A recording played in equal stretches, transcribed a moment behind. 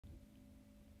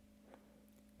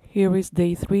Here is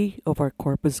day 3 of our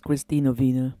Corpus Christi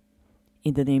Novena.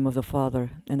 In the name of the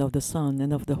Father, and of the Son,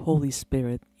 and of the Holy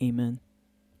Spirit. Amen.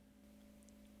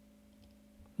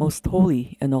 Most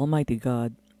holy and almighty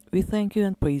God, we thank you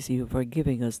and praise you for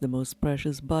giving us the most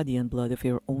precious body and blood of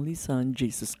your only Son,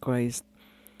 Jesus Christ.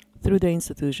 Through the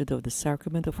institution of the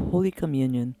sacrament of Holy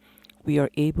Communion, we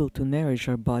are able to nourish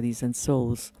our bodies and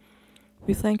souls.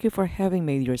 We thank you for having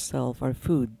made yourself our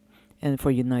food, and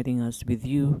for uniting us with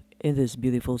you in this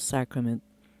beautiful sacrament.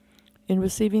 In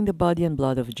receiving the body and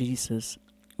blood of Jesus,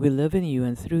 we live in you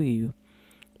and through you.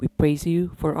 We praise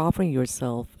you for offering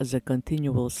yourself as a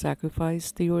continual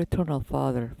sacrifice to your eternal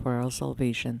Father for our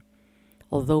salvation.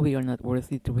 Although we are not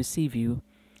worthy to receive you,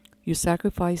 you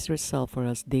sacrifice yourself for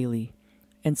us daily,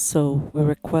 and so we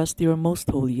request your most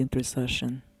holy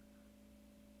intercession.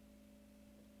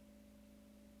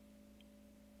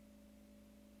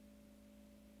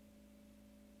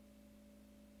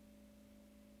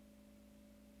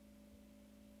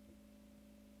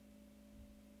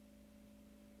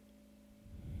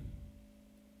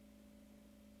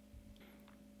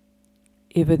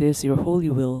 If it is your holy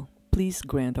will, please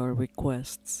grant our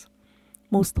requests.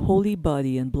 Most holy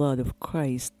body and blood of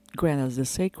Christ, grant us the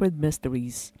sacred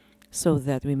mysteries, so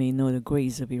that we may know the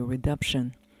grace of your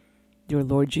redemption. Dear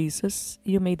Lord Jesus,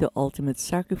 you made the ultimate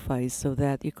sacrifice so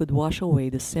that you could wash away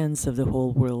the sins of the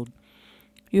whole world.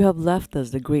 You have left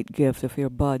us the great gift of your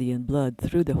body and blood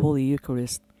through the Holy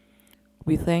Eucharist.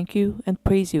 We thank you and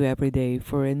praise you every day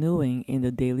for renewing in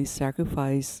the daily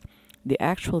sacrifice the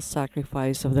actual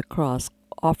sacrifice of the cross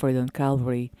offered on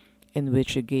Calvary, in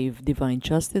which you gave divine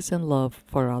justice and love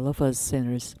for all of us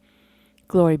sinners.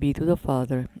 Glory be to the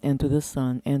Father, and to the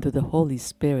Son, and to the Holy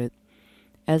Spirit,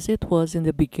 as it was in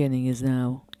the beginning, is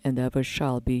now, and ever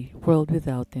shall be, world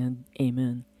without end.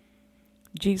 Amen.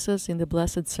 Jesus, in the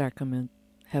Blessed Sacrament,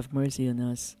 have mercy on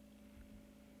us.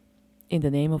 In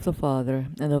the name of the Father,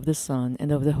 and of the Son,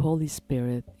 and of the Holy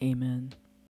Spirit. Amen.